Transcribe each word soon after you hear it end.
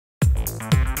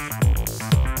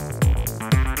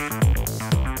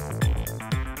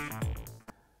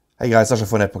Hey guys, Sasha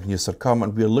for NetbookNews.com,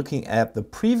 and we're looking at the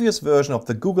previous version of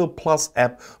the Google Plus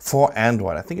app for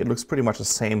Android. I think it looks pretty much the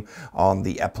same on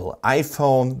the Apple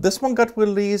iPhone. This one got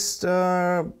released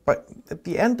at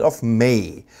the end of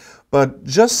May. But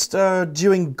just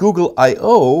during Google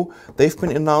I/O, they've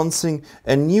been announcing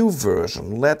a new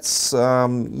version. Let's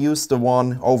use the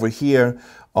one over here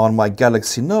on my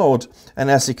Galaxy Note, and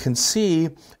as you can see,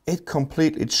 it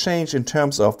completely changed in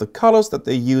terms of the colors that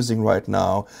they're using right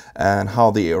now and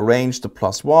how they arrange the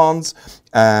plus ones,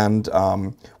 and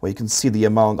where you can see the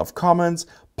amount of comments.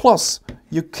 Plus,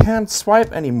 you can't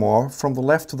swipe anymore from the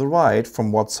left to the right,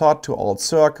 from what's hot to all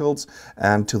circles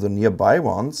and to the nearby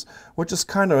ones, which is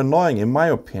kind of annoying in my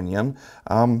opinion.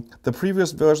 The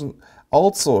previous version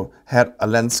also had a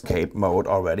landscape mode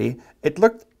already. It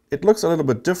looks a little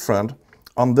bit different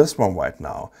on this one right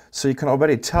now. So you can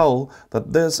already tell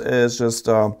that this is just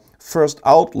a first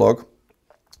outlook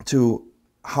to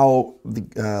how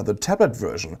the tablet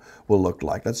version will look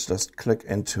like. Let's just click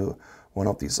into one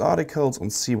of these articles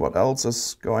and see what else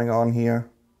is going on here.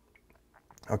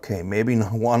 Okay, maybe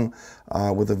not one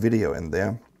with a video in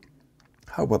there.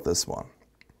 How about this one?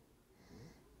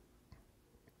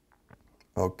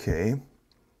 Okay,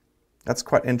 that's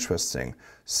quite interesting.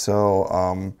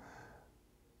 So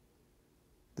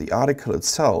the article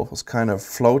itself was kind of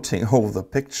floating over the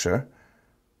picture.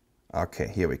 Okay,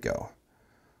 here we go.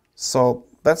 So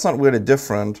that's not really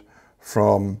different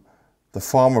from the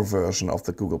former version of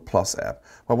the Google Plus app.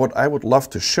 But what I would love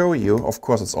to show you, of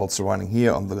course it's also running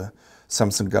here on the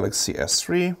Samsung Galaxy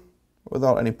S3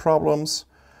 without any problems.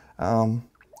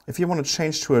 If you want to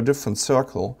change to a different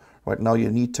circle, right now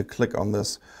you need to click on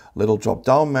this little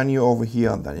drop-down menu over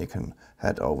here, and then you can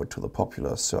head over to the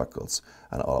popular circles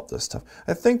and all of this stuff.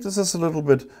 I think this is a little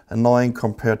bit annoying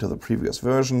compared to the previous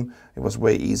version. It was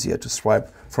way easier to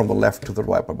swipe from the left to the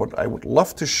right. But what I would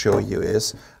love to show you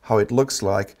is how it looks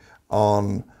like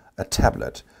on a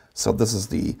tablet. So this is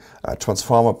the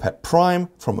Transformer Pad Prime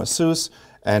from ASUS,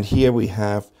 and here we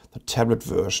have the tablet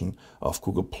version of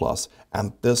Google Plus,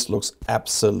 and this looks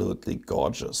absolutely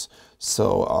gorgeous.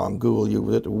 So Google, you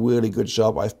did a really good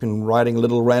job. I've been writing a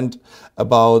little rant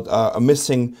about a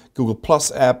missing Google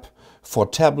Plus app for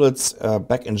tablets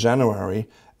back in January,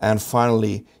 and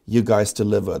finally you guys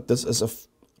delivered. This is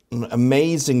an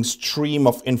amazing stream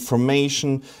of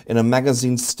information in a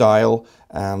magazine style,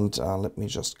 and let me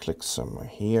just click somewhere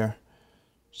here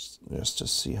just to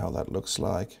see how that looks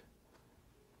like.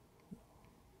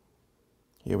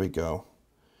 Here we go.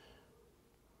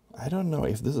 I don't know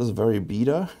if this is very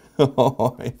beta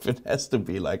or if it has to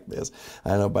be like this. I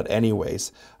don't know, but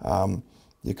anyways,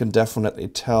 you can definitely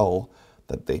tell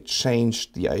that they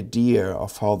changed the idea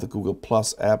of how the Google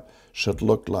Plus app should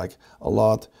look like a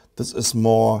lot. This is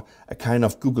more a kind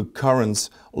of Google Currents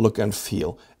look and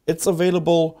feel. It's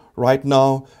available right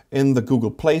now in the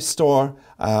Google Play Store.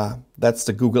 That's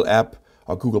the Google app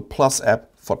or Google Plus app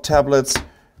for tablets.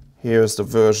 Here's the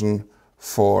version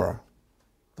for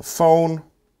the phone.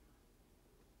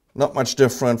 Not much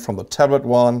different from the tablet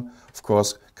one. Of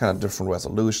course, kind of different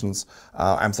resolutions.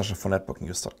 I'm Sasha for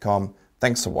NetbookNews.com.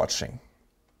 Thanks for watching.